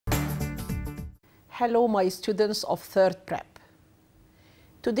Hello, my students of third prep.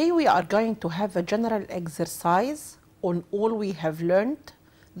 Today we are going to have a general exercise on all we have learned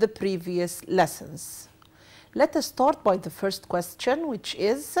the previous lessons. Let us start by the first question, which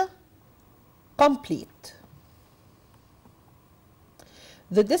is complete.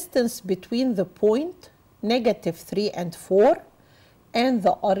 The distance between the point -3 and 4 and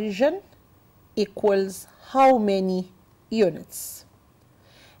the origin equals how many units?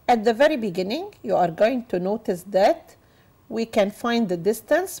 At the very beginning, you are going to notice that we can find the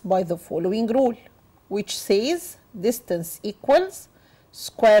distance by the following rule, which says distance equals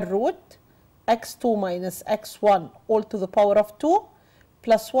square root x2 minus x1 all to the power of 2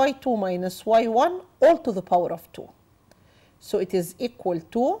 plus y2 minus y1 all to the power of 2. So it is equal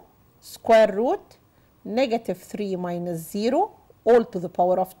to square root -3 minus 0 all to the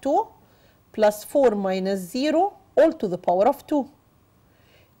power of 2 plus 4 minus 0 all to the power of 2.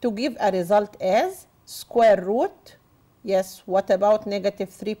 To give a result as square root, yes, what about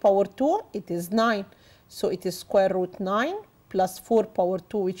 -3 power 2? It is 9. So it is square root 9 plus 4 power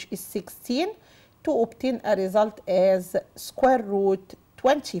 2, which is 16, to obtain a result as square root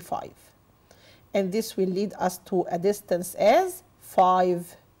 25. And this will lead us to a distance as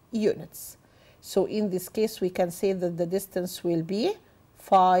 5 units. So in this case, we can say that the distance will be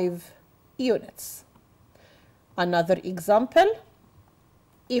 5 units. Another example,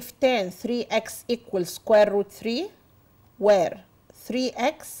 if tan 3x equals square root 3, where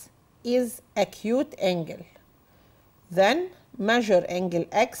 3x is acute angle, then measure angle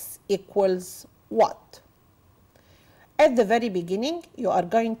x equals what? At the very beginning, you are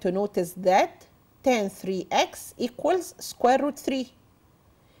going to notice that tan 3x equals square root 3.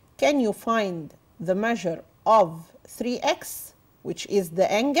 Can you find the measure of 3x, which is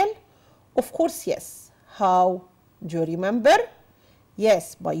the angle? Of course, yes. How? Do you remember?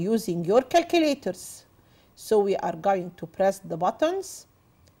 Yes, by using your calculators. So we are going to press the buttons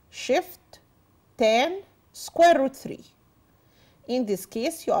Shift, tan, square root 3. In this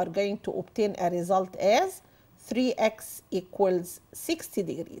case, you are going to obtain a result as 3x equals 60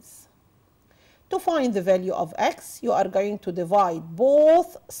 degrees. To find the value of x, you are going to divide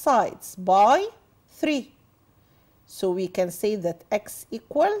both sides by 3. So we can say that x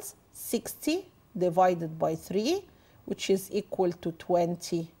equals 60 divided by 3, which is equal to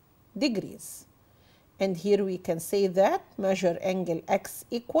 20 degrees. And here we can say that measure angle x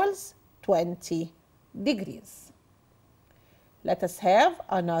equals 20 degrees. Let us have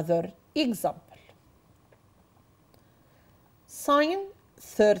another example. Sine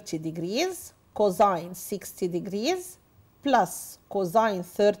 30 degrees, cosine 60 degrees, plus cosine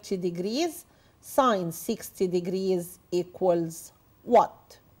 30 degrees, sine 60 degrees equals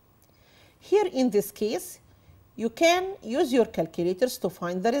what? Here in this case, you can use your calculators to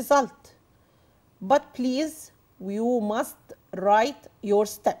find the result. But please, you must write your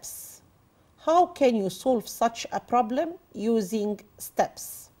steps. How can you solve such a problem using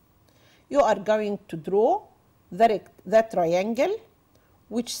steps? You are going to draw the triangle,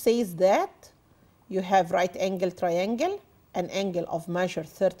 which says that you have right angle triangle, an angle of measure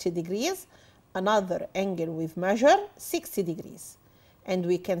 30 degrees, another angle with measure 60 degrees. And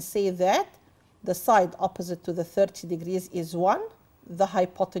we can say that the side opposite to the 30 degrees is 1, the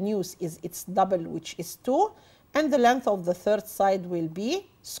hypotenuse is its double, which is 2, and the length of the third side will be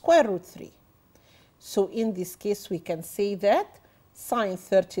square root 3. So in this case, we can say that sine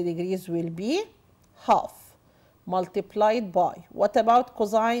 30 degrees will be half multiplied by, what about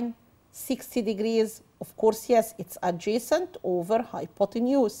cosine 60 degrees? Of course, yes, it's adjacent over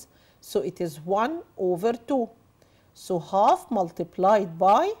hypotenuse. So it is 1 over 2. So half multiplied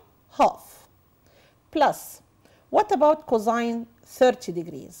by half. Plus, what about cosine 30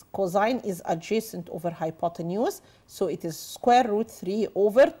 degrees? Cosine is adjacent over hypotenuse, so it is square root 3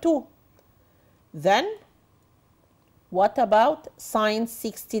 over 2. Then, what about sine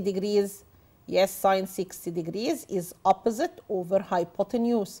 60 degrees? Yes, sine 60 degrees is opposite over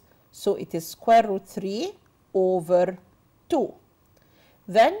hypotenuse, so it is square root 3 over 2.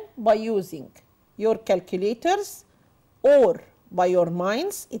 Then, by using your calculators or by your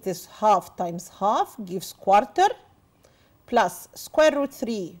minds, it is half times half gives quarter, plus square root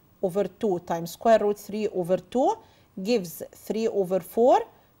 3 over 2 times square root 3 over 2 gives 3 over 4.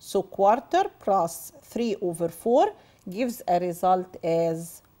 So quarter plus 3 over 4 gives a result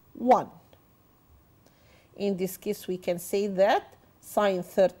as 1. In this case, we can say that sine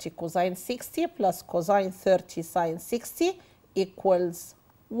 30 cosine 60 plus cosine 30 sine 60 equals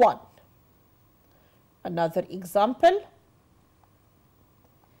 1. Another example.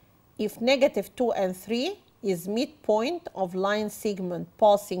 If -2 and 3 is midpoint of line segment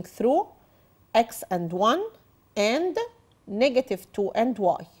passing through x and 1 and negative 2 and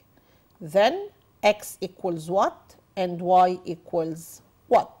y. Then x equals what and y equals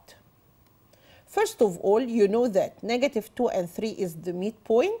what? First of all, you know that negative 2 and 3 is the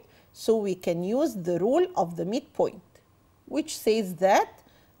midpoint, so we can use the rule of the midpoint, which says that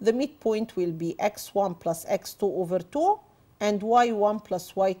the midpoint will be x1 plus x2 over 2 and y1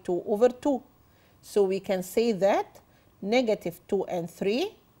 plus y2 over 2. So we can say that negative 2 and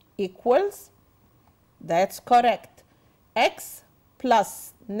 3 equals, that's correct, x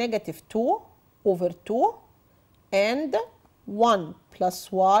plus negative 2 over 2 and 1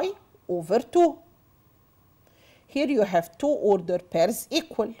 plus y over 2. Here you have two order pairs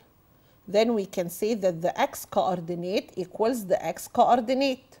equal. Then we can say that the x coordinate equals the x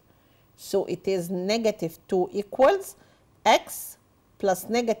coordinate. So it is negative 2 equals x plus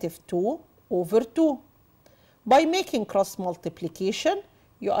negative 2 over 2. By making cross multiplication,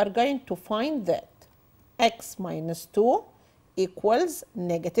 you are going to find that x minus 2 equals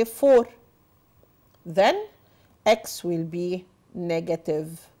negative 4. Then x will be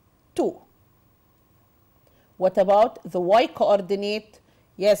negative 2. What about the y coordinate?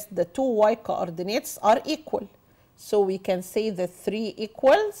 Yes, the two y coordinates are equal. So we can say that 3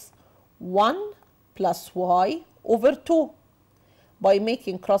 equals 1 plus y over 2. By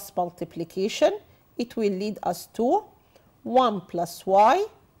making cross multiplication, it will lead us to 1 plus y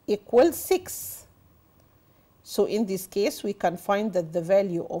equals 6. So in this case, we can find that the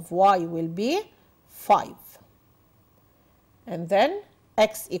value of y will be 5. And then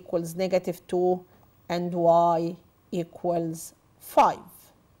x equals negative 2 and y equals 5.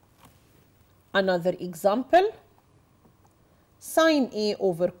 Another example, sine A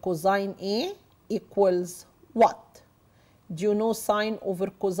over cosine A equals what? Do you know sine over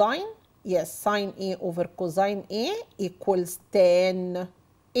cosine? Yes, sine A over cosine A equals tan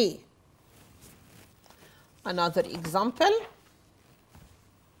A. Another example,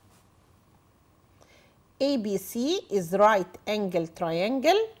 ABC is right angle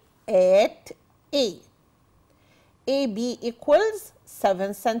triangle at A. AB equals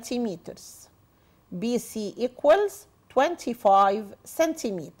 7 centimeters. BC equals 25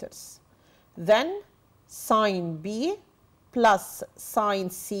 centimeters. Then sine B plus sine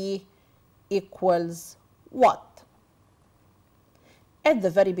C equals what? At the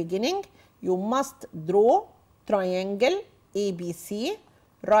very beginning, you must draw triangle ABC,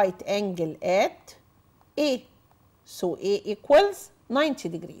 right angle at A. So A equals 90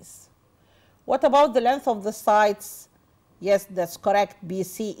 degrees. What about the length of the sides? Yes, that's correct.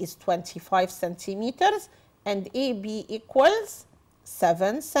 BC is 25 centimeters and AB equals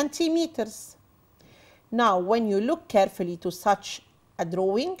 7 centimeters. Now, when you look carefully to such a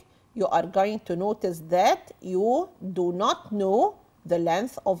drawing, you are going to notice that you do not know the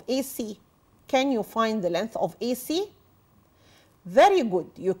length of AC. Can you find the length of AC? Very good.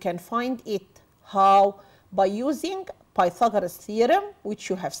 You can find it. How? By using Pythagoras theorem, which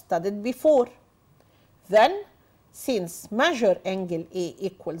you have studied before. Then, since measure angle A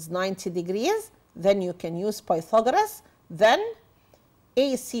equals 90 degrees, then you can use Pythagoras. Then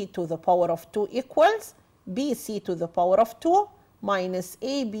AC to the power of 2 equals BC to the power of 2 minus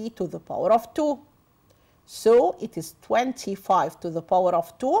AB to the power of 2. So it is 25 to the power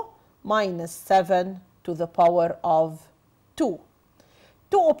of 2 minus 7 to the power of 2.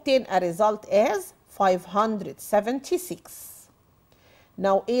 To obtain a result as 576.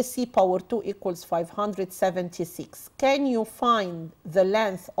 Now AC power 2 equals 576. Can you find the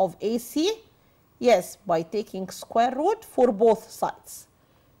length of AC? Yes, by taking square root for both sides.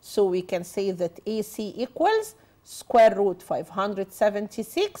 So we can say that AC equals square root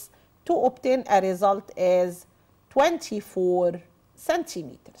 576 to obtain a result as 24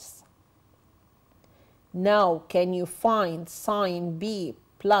 centimeters. Now, can you find sine B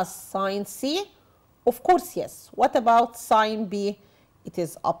plus sine C? Of course, yes. What about sine B? It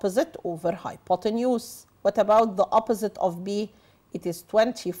is opposite over hypotenuse. What about the opposite of B? It is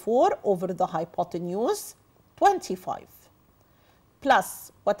 24 over the hypotenuse, 25.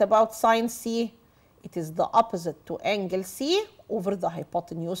 Plus, what about sine C? It is the opposite to angle C over the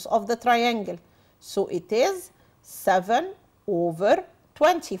hypotenuse of the triangle. So it is 7 over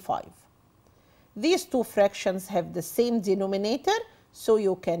 25. These two fractions have the same denominator, so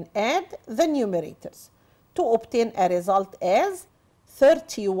you can add the numerators to obtain a result as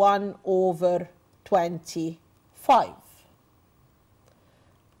 31 over 25.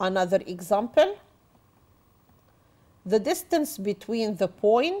 Another example, the distance between the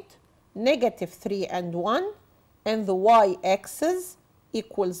point negative 3 and 1 and the y-axis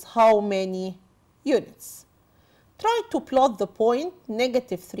equals how many units? Try to plot the point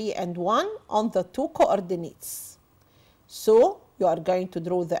 -3 and 1 on the two coordinates. So you are going to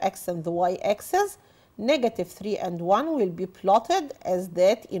draw the x and the y axis. -3 and 1 will be plotted as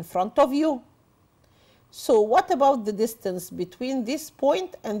that in front of you. So what about the distance between this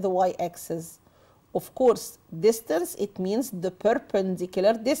point and the y-axis? Of course, distance, it means the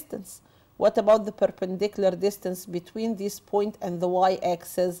perpendicular distance. What about the perpendicular distance between this point and the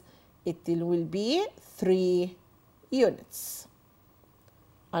y-axis? It will be 3 units.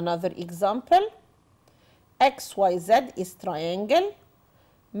 Another example, XYZ is triangle.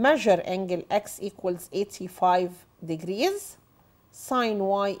 Measure angle x equals 85 degrees. Sine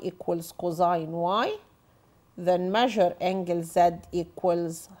y equals cosine y. Then measure angle z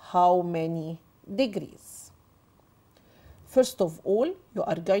equals how many degrees? First of all, you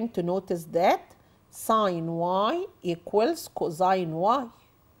are going to notice that sine y equals cosine y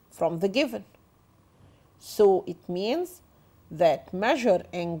from the given. So it means that measure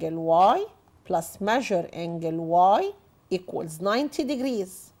angle y plus measure angle y equals 90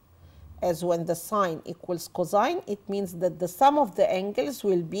 degrees. As when the sine equals cosine, it means that the sum of the angles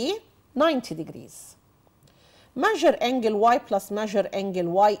will be 90 degrees. Measure angle y plus measure angle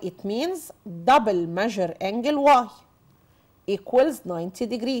y, it means double measure angle y equals 90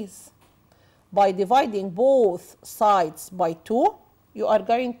 degrees. By dividing both sides by 2, you are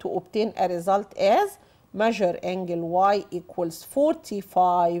going to obtain a result as measure angle y equals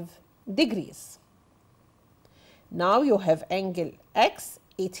 45 degrees. Now you have angle x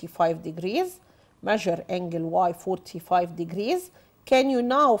 85 degrees, measure angle y 45 degrees. Can you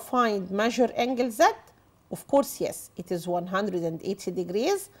now find measure angle z? Of course, yes. It is 180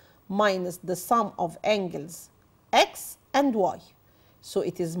 degrees minus the sum of angles x and y. So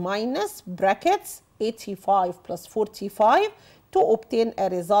it is minus brackets 85 plus 45 to obtain a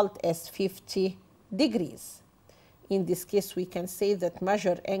result as 50 degrees. In this case, we can say that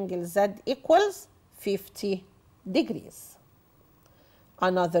measure angle z equals 50 degrees.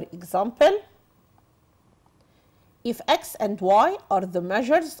 Another example, if x and y are the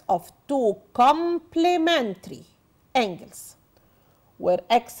measures of two complementary angles, where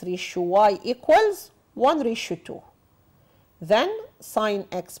x ratio y equals 1:2, then sine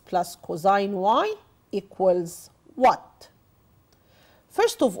x plus cosine y equals what?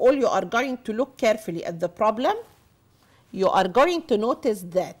 First of all, you are going to look carefully at the problem. You are going to notice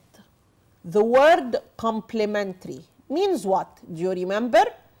that the word complementary means what? Do you remember?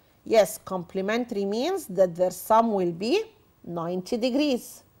 Yes, complementary means that their sum will be 90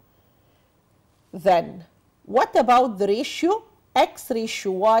 degrees. Then, what about the ratio? X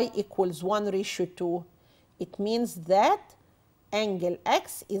ratio y equals 1:2. It means that angle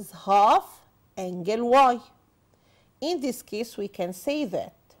x is half angle y. In this case, we can say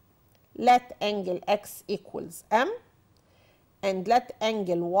that let angle x equals m and let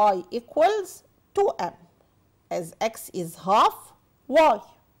angle y equals 2m, as x is half y.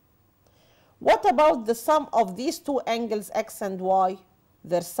 What about the sum of these two angles x and y?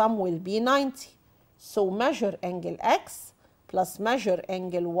 Their sum will be 90. So measure angle x plus measure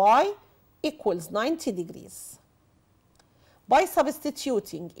angle y equals 90 degrees. By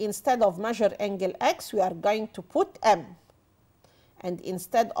substituting, instead of measure angle x, we are going to put m. And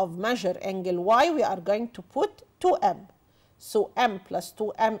instead of measure angle y, we are going to put 2m. So m plus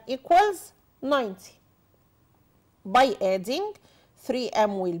 2m equals 90. By adding,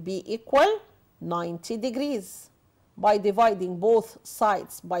 3m will be equal 90 degrees. By dividing both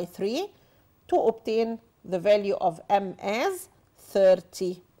sides by 3 to obtain the value of m as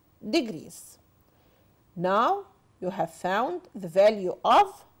 30 degrees. Now you have found the value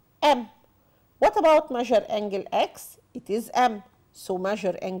of m. What about measure angle x? It is m. So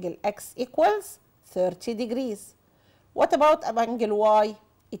measure angle x equals 30 degrees. What about angle y?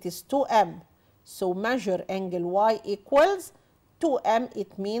 It is 2m. So measure angle y equals 2m.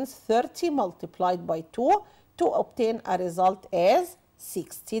 It means 30 multiplied by 2 to obtain a result as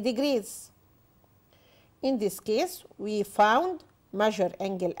 60 degrees. In this case, we found measure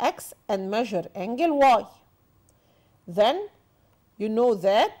angle x and measure angle y. Then you know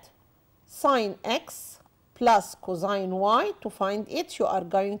that sine x plus cosine y, to find it, you are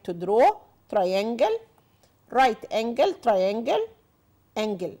going to draw triangle, right angle, triangle,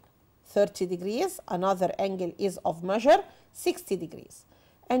 angle 30 degrees, another angle is of measure 60 degrees.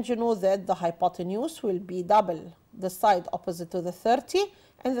 And you know that the hypotenuse will be double the side opposite to the 30,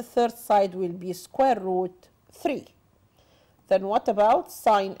 and the third side will be square root 3. Then what about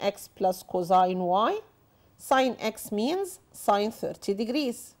sine x plus cosine y? Sine x means sine 30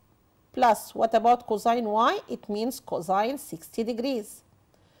 degrees. Plus, what about cosine y? It means cosine 60 degrees.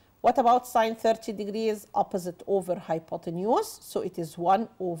 What about sine 30 degrees? Opposite over hypotenuse, so it is 1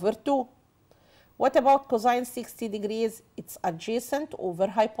 over 2. What about cosine 60 degrees? It's adjacent over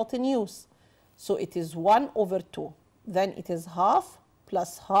hypotenuse, so it is 1 over 2. Then it is half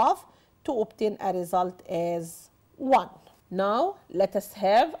plus half to obtain a result as 1. Now let us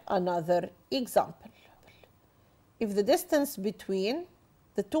have another example. If the distance between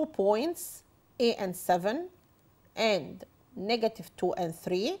the 2 points A and 7 and -2 and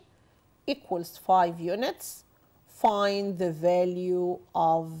 3 equals 5 units, find the value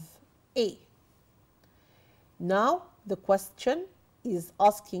of A. Now the question is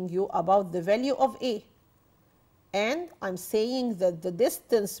asking you about the value of A, and I'm saying that the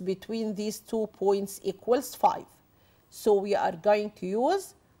distance between these 2 points equals 5. So we are going to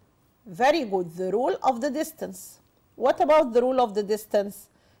use, very good, the rule of the distance. What about the rule of the distance?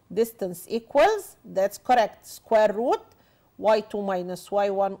 Distance equals, that's correct, square root y2 minus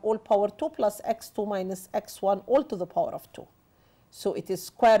y1 all power 2 plus x2 minus x1 all to the power of 2. So it is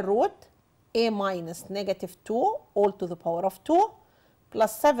square root A minus -2 all to the power of 2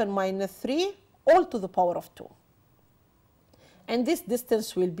 plus 7 minus 3 all to the power of 2. And this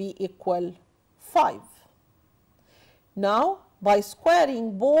distance will be equal 5. Now, by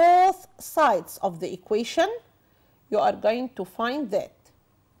squaring both sides of the equation, you are going to find that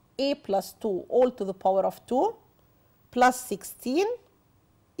A plus 2 all to the power of 2 plus 16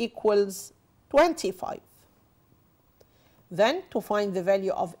 equals 25. Then to find the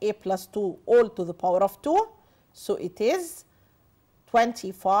value of A plus 2 all to the power of 2, so it is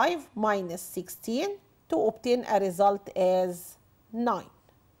 25 minus 16 to obtain a result as 9.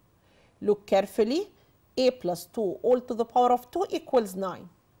 Look carefully, A plus 2 all to the power of 2 equals 9.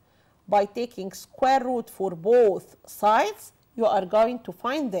 By taking square root for both sides, you are going to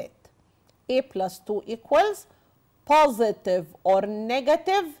find that A plus 2 equals positive or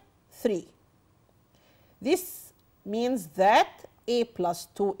 -3. This means that A plus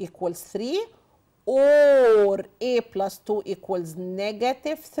 2 equals 3 or A plus 2 equals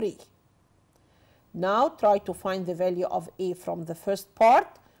 -3. Now try to find the value of A from the first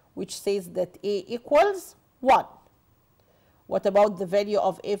part, which says that A equals 1. What about the value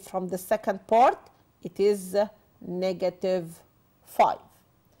of A from the second part? It is -5.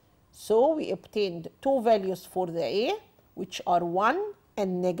 So we obtained two values for the A, which are 1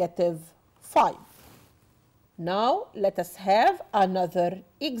 and -5. Now let us have another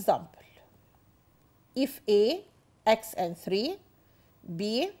example. If A, x and 3,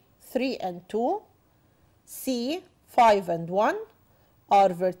 B, 3 and 2, C, 5 and 1 are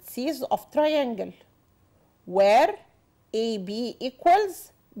vertices of triangle where AB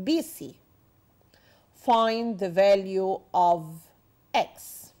equals BC. Find the value of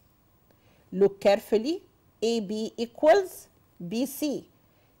x. Look carefully, AB equals BC.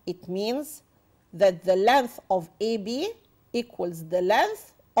 It means that the length of AB equals the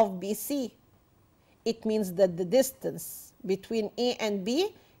length of BC. It means that the distance between A and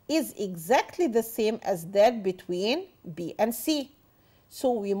B is exactly the same as that between B and C.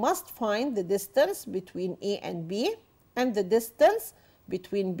 So we must find the distance between A and B and the distance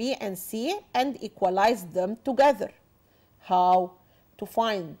between B and C and equalize them together. How? To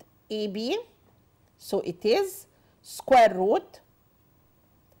find AB, so it is square root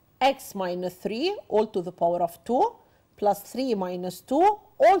x minus 3 all to the power of 2 plus 3 minus 2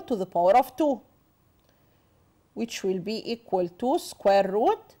 all to the power of 2, which will be equal to square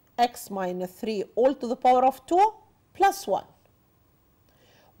root x minus 3 all to the power of 2 plus 1.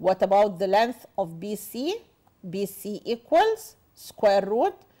 What about the length of BC? BC equals square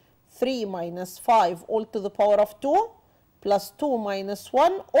root 3 minus 5 all to the power of 2 plus 2 minus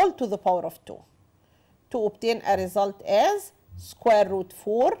 1 all to the power of 2 to obtain a result as square root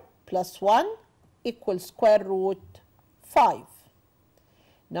 4 plus 1 equals square root 5.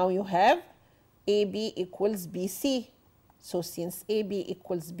 Now you have AB equals BC. So since AB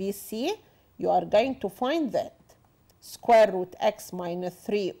equals BC, you are going to find that square root x minus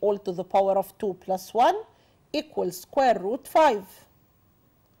 3 all to the power of 2 plus 1 equals square root 5.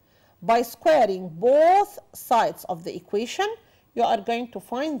 By squaring both sides of the equation, you are going to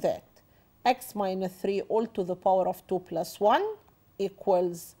find that x minus 3 all to the power of 2 plus 1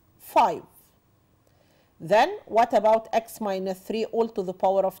 equals 5. Then what about x minus 3 all to the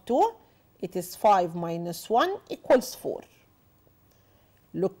power of 2? It is 5 minus 1 equals 4.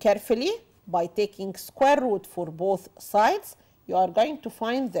 Look carefully. By taking square root for both sides, you are going to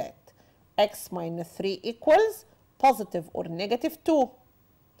find that x minus 3 equals positive or -2.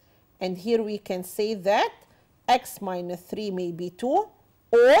 And here we can say that x minus 3 may be 2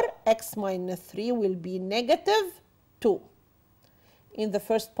 or x minus 3 will be -2. In the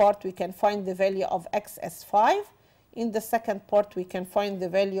first part, we can find the value of x as 5. In the second part, we can find the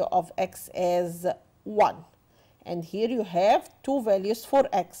value of x as 1. And here you have two values for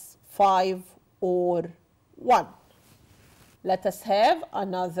x, 5 or 1. Let us have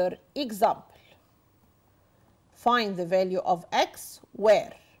another example. Find the value of x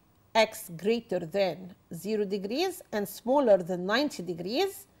where x greater than 0 degrees and smaller than 90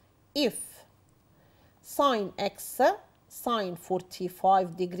 degrees if sine x sine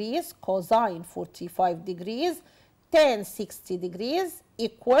 45 degrees cosine 45 degrees tan 60 degrees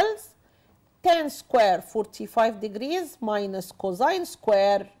equals tan square 45 degrees minus cosine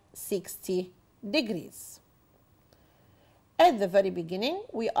square 60 degrees. At the very beginning,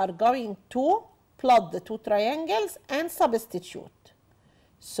 we are going to plot the two triangles and substitute.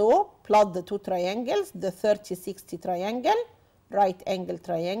 So, plot the two triangles, the 30-60 triangle, right angle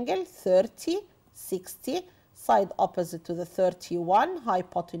triangle, 30, 60, side opposite to the 31,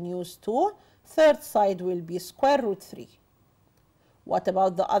 hypotenuse 2, third side will be square root 3. What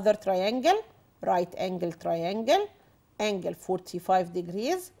about the other triangle? Right angle triangle, angle 45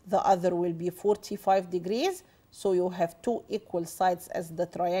 degrees, the other will be 45 degrees. So you have two equal sides as the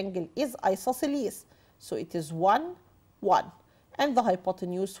triangle is isosceles. So it is 1, 1. And the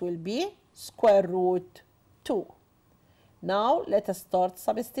hypotenuse will be square root 2. Now let us start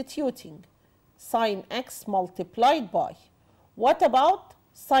substituting. Sine x multiplied by. What about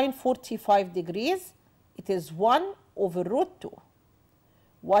sine 45 degrees? It is 1 over root 2.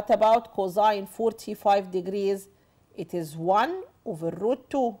 What about cosine 45 degrees? It is 1 over root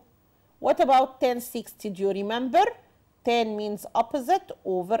 2. What about tan 60? Do you remember? Tan means opposite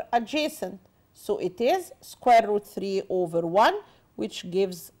over adjacent. So it is square root 3 over 1, which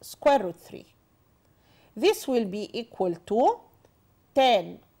gives square root 3. This will be equal to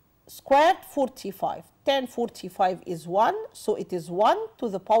tan squared 45. Tan 45 is 1, so it is 1 to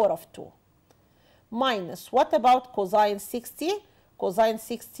the power of 2. Minus, what about cosine 60? Cosine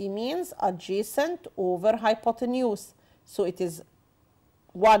 60 means adjacent over hypotenuse. So it is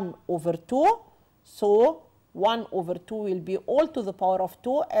 1 over 2. So 1 over 2 will be all to the power of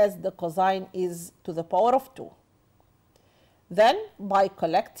 2 as the cosine is to the power of 2. Then by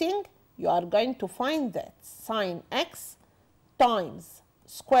collecting, you are going to find that sine x times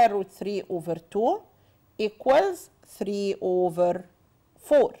square root 3 over 2 equals 3 over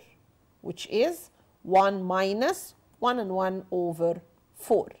 4, which is 1 minus 1 and 1 over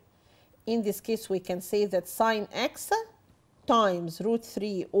 4. In this case, we can say that sine x times root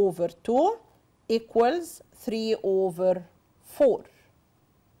 3 over 2 equals 3 over 4.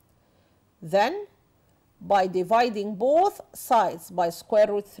 Then, by dividing both sides by square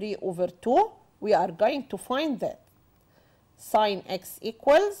root 3 over 2, we are going to find that sine x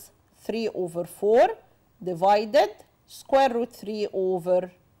equals 3 over 4 divided square root 3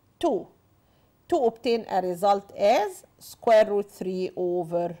 over 2 to obtain a result as square root 3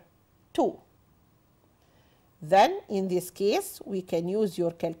 over 2. Then, in this case, we can use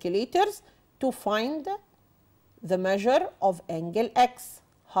your calculators to find the measure of angle x.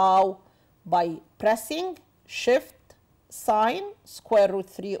 How? By pressing shift sine square root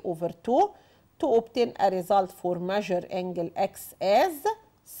 3 over 2 to obtain a result for measure angle x as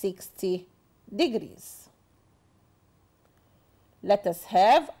 60 degrees. Let us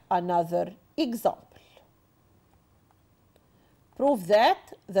have another example. Prove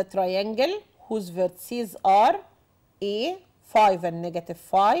that the triangle whose vertices are A, 5 and negative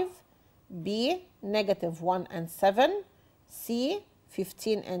 5, B, negative 1 and 7, C,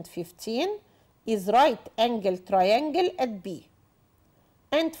 15 and 15, is right angle triangle at B,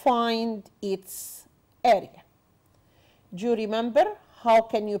 and find its area. Do you remember how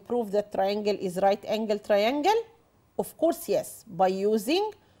can you prove that triangle is right angle triangle? Of course, yes, by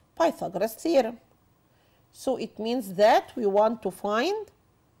using Pythagoras theorem. So it means that we want to find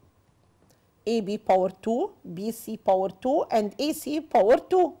AB power 2, BC power 2, and AC power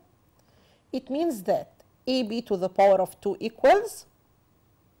 2. It means that AB to the power of 2 equals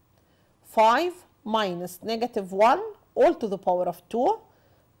 5 minus negative 1 all to the power of 2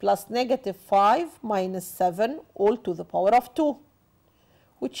 plus negative 5 minus 7 all to the power of 2,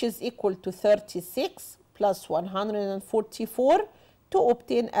 which is equal to 36 plus 144 to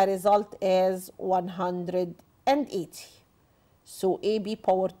obtain a result as 180. So AB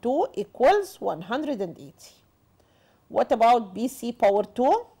power 2 equals 180. What about BC power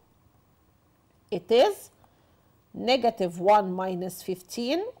 2? It is negative 1 minus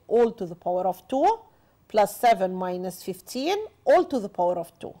 15 all to the power of 2 plus 7 minus 15 all to the power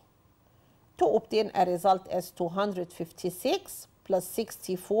of 2 to obtain a result as 256 plus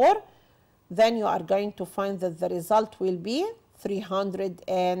 64. Then you are going to find that the result will be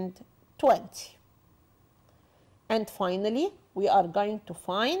 320. And finally, we are going to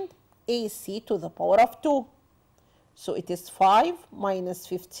find AC to the power of 2. So it is 5 minus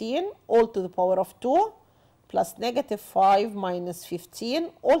 15 all to the power of 2 plus negative 5 minus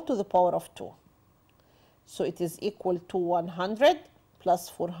 15 all to the power of 2. So it is equal to 100 plus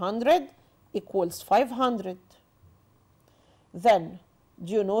 400 equals 500. Then,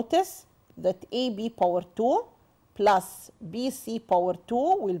 do you notice that AB power 2 plus BC power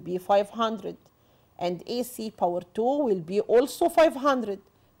 2 will be 500 and AC power 2 will be also 500.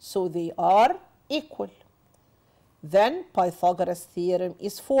 So they are equal. Then Pythagoras theorem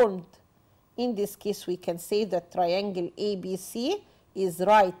is formed. In this case, we can say that triangle ABC is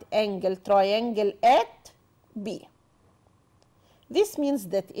right angle triangle at B. This means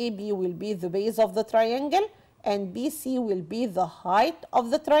that AB will be the base of the triangle and BC will be the height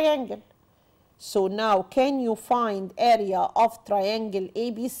of the triangle. So now, can you find area of triangle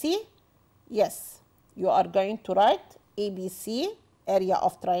ABC? Yes, you are going to write ABC, area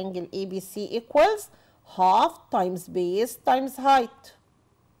of triangle ABC equals half times base times height.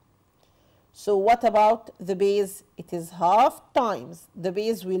 So what about the base? It is half times. The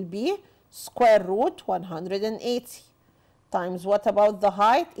base will be square root 180 times what about the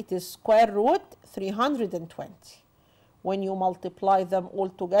height? It is square root 320. When you multiply them all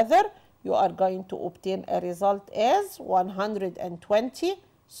together, you are going to obtain a result as 120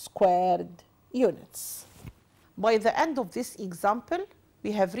 squared units. By the end of this example,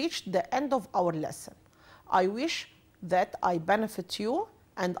 we have reached the end of our lesson. I wish that I benefit you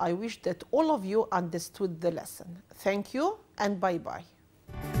and I wish that all of you understood the lesson. Thank you and bye-bye.